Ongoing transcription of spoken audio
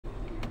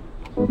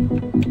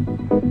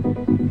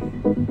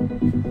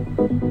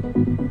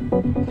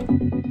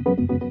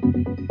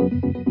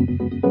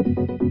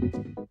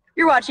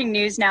You're watching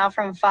News Now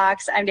from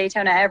Fox. I'm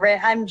Daytona Everett.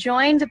 I'm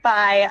joined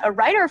by a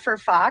writer for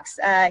Fox,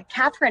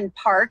 Catherine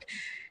Park.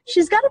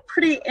 She's got a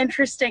pretty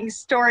interesting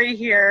story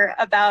here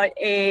about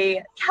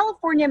a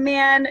California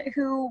man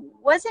who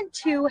wasn't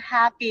too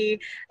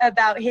happy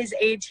about his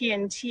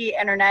AT&T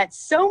internet,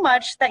 so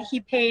much that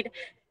he paid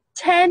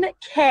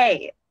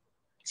 $10K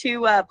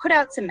to put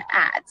out some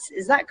ads.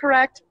 Is that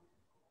correct?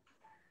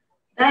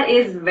 That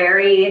is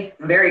very,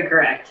 very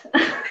correct.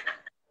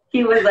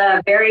 He was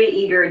very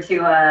eager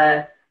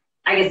to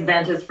I guess,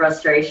 vent his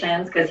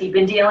frustrations because he'd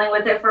been dealing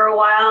with it for a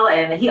while,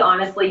 and he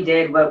honestly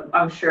did what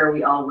I'm sure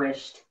we all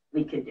wished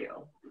we could do.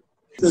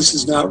 This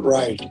is not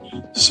right.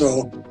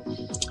 So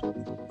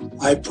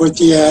I put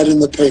the ad in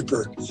the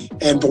paper,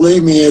 and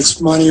believe me, it's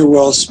money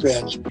well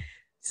spent.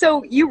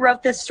 So you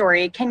wrote this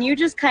story. Can you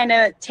just kind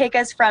of take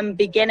us from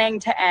beginning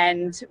to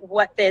end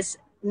what this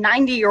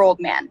 90-year-old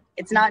man,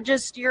 it's not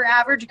just your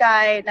average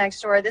guy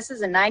next door, this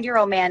is a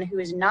 90-year-old man who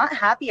is not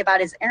happy about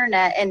his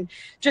internet. And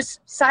just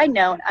side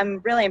note, I'm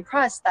really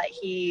impressed that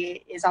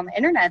he is on the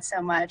internet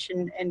so much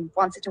and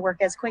wants it to work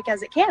as quick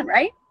as it can,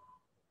 right?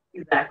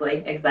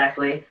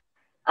 Exactly.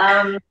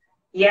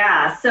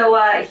 Yeah,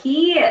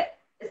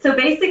 so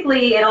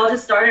basically it all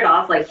just started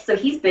off so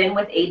he's been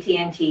with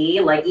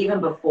AT&T, like even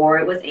before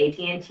it was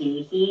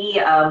AT&T. He,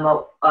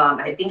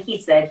 I think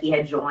he said he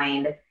had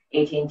joined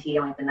AT&T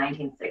in like the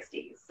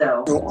 1960s.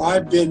 So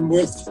I've been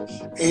with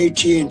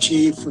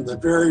AT&T from the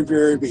very,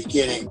 very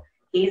beginning.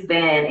 He's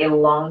been a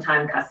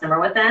long-time customer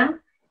with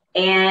them.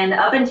 And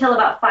up until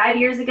about 5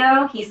 years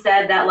ago, he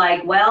said that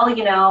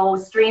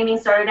streaming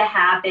started to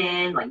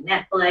happen, like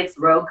Netflix,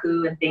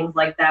 Roku, and things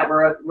like that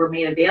were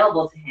made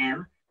available to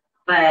him.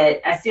 But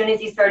as soon as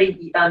he started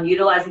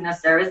utilizing those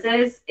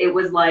services, it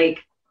was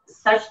like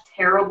such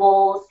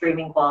terrible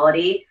streaming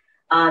quality.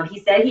 He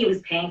said he was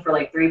paying for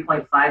like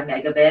 3.5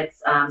 megabits.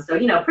 So,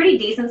 pretty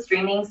decent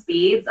streaming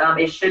speeds.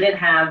 It shouldn't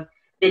have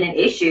been an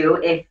issue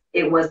if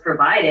it was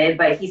provided,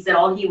 but he said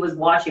all he was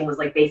watching was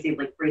like basically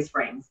like freeze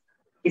frames.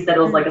 He said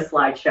it was like a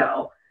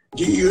slideshow.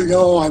 Do you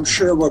know, I'm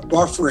sure what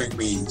buffering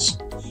means.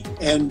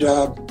 And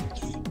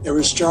it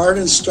was start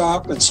and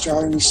stop and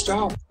start and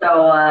stop.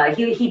 So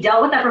he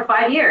dealt with that for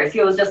 5 years.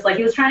 He was just like,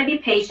 he was trying to be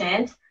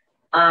patient.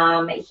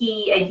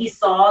 He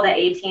saw that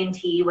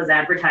AT&T was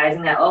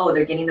advertising that,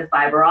 they're getting the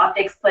fiber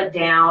optics put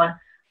down.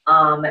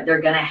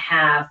 They're going to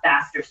have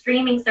faster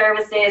streaming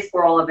services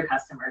for all of their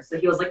customers. So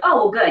he was like, oh,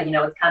 well, good,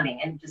 it's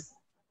coming. And it just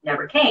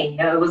never came.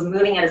 It was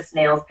moving at a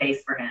snail's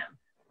pace for him.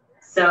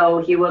 So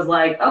he was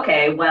like,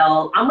 okay,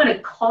 well, I'm going to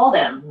call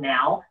them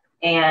now.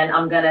 And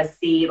I'm going to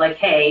see like,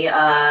 hey,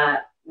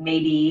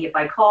 maybe if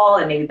I call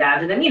and maybe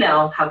badger them,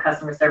 how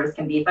customer service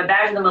can be. If I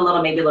badger them a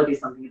little, maybe they'll do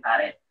something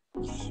about it.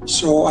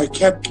 So I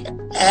kept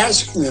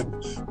asking him,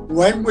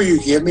 when will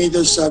you give me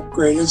this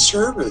upgraded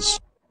service?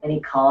 And he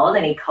called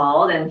and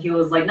he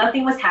was like,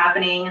 nothing was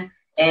happening.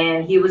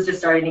 And he was just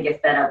starting to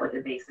get fed up with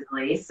it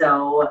basically.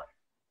 So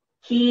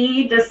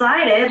he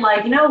decided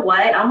like, you know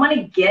what, I'm going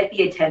to get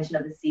the attention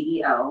of the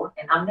CEO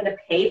and I'm going to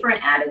pay for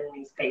an ad in the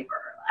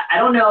newspaper. I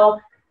don't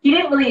know. He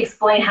didn't really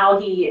explain how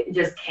he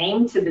just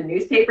came to the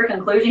newspaper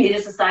conclusion. He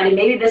just decided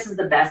maybe this is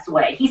the best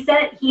way. He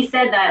said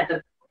that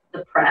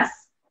the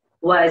press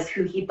was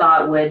who he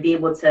thought would be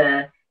able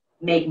to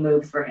make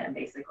moves for him,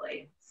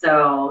 basically.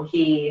 So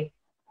he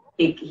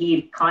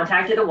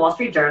contacted the Wall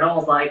Street Journal,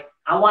 was like,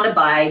 I want to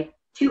buy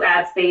 2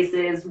 ad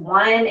spaces,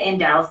 one in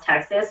Dallas,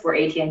 Texas, where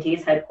AT&T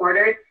is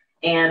headquartered,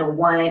 and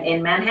one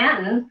in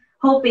Manhattan,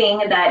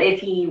 hoping that if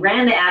he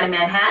ran the ad in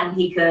Manhattan,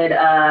 he could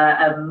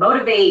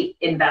motivate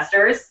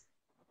investors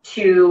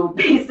to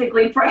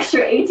basically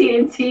pressure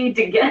AT&T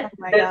to get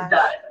this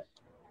done.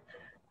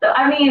 So,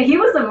 he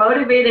was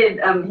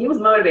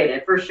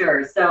motivated for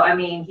sure. So,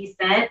 he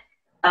spent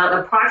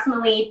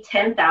approximately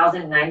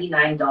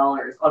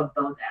 $10,099 on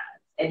both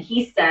ads. And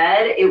he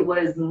said it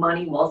was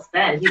money well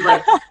spent. He's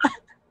like,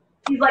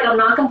 I'm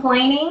not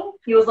complaining.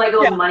 He was like, it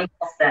was money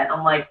well spent.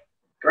 I'm like,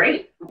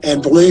 great.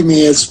 And believe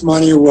me, it's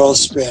money well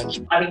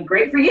spent.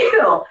 Great for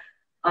you.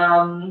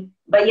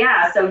 But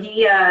yeah, so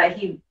he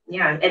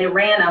and it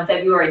ran on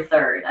February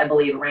 3rd, I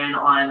believe. It ran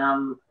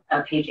on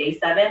page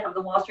A7 of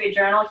the Wall Street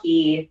Journal.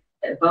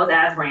 Both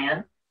ads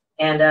ran,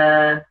 and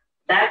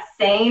that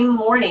same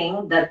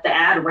morning that the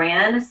ad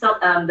ran,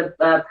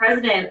 the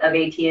president of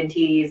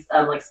AT&T's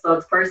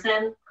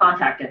spokesperson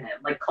contacted him,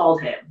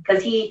 called him,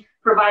 because he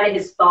provided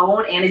his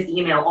phone and his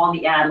email on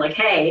the ad, like,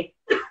 hey,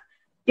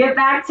 get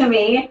back to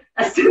me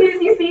as soon as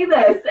you see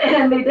this,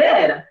 and they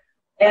did,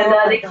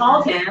 and they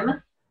called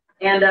him,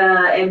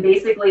 and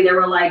basically they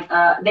were like,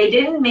 they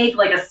didn't make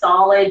like a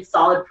solid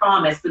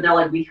promise, but they're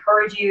like, we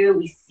heard you,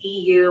 we see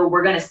you,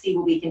 we're gonna see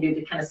what we can do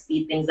to kind of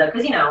speed things up,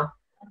 because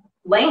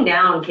laying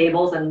down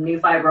cables and new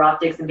fiber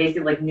optics and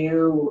basically like a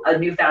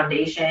new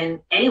foundation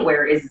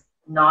anywhere is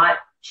not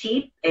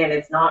cheap and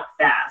it's not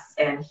fast,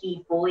 and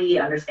he fully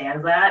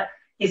understands that.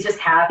 He's just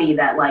happy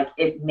that like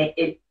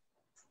it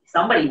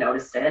somebody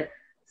noticed it.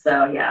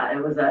 So yeah,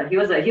 he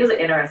was an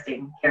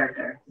interesting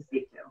character to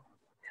speak to.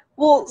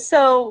 Well,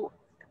 so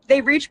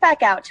they reached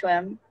back out to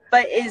him,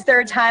 but is there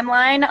a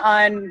timeline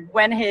on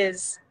when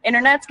his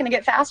internet's going to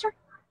get faster?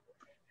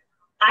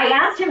 I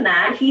asked him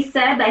that. He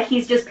said that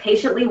he's just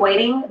patiently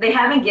waiting. They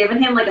haven't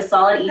given him like a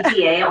solid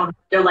ETA on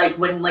like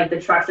when like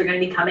the trucks are going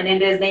to be coming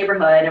into his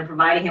neighborhood and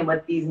providing him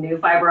with these new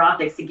fiber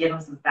optics to give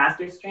him some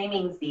faster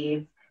streaming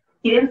speeds.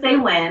 He didn't say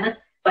when,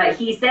 but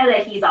he said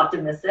that he's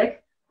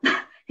optimistic.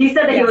 He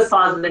said that he was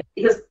positive.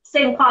 He was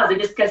staying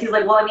positive just because he's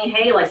like, well, I mean,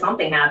 hey, like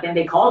something happened.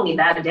 They called me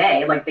that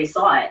day, like they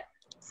saw it.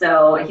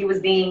 So he was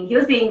being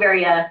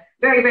very,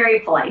 very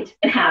polite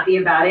and happy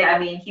about it. I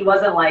mean, he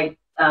wasn't like,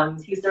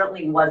 he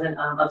certainly wasn't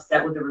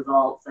upset with the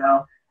result.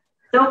 So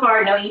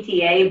far, no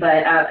ETA,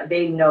 but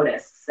they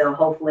noticed. So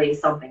hopefully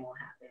something will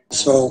happen.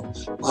 So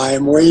I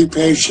am waiting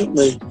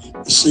patiently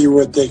to see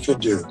what they can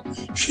do.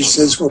 She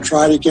says we'll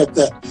try to get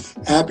that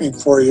happening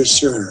for you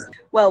sooner.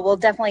 Well, we'll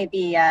definitely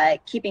be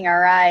keeping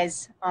our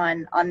eyes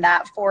on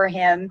that for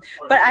him.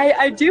 But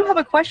I do have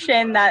a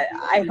question that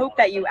I hope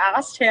that you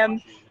asked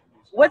him.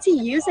 What's he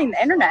using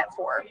the internet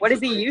for? What does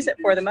he use it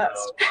for the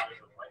most?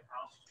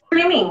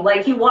 Streaming.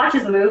 Like he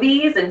watches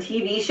movies and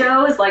TV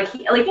shows. Like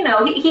he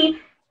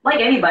like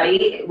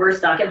anybody, we're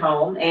stuck at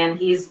home, and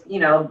he's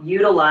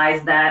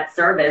utilized that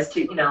service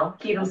to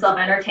keep himself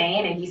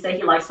entertained. And he said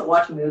he likes to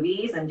watch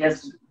movies and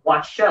just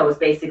watch shows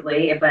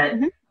basically, but.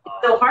 Mm-hmm.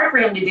 It's so hard for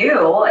him to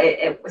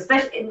do,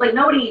 especially like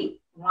nobody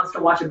wants to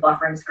watch a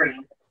buffering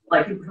screen.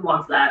 Like who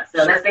wants that?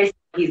 So that's basically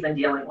what he's been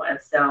dealing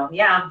with. So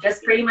yeah,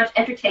 just pretty much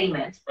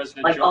entertainment,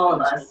 like all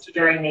of us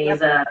during these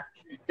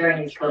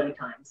COVID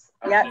times.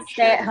 Yeah,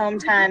 stay-at-home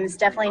times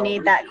definitely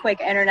need that quick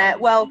internet.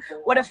 Well,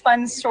 what a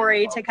fun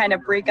story to kind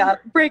of break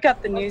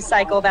up the news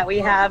cycle that we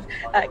have.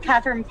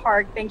 Catherine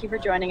Park, thank you for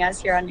joining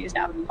us here on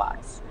NewsNOW from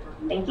Fox.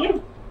 Thank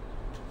you.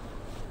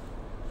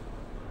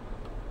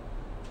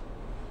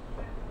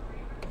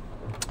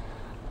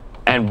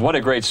 And what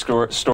a great story.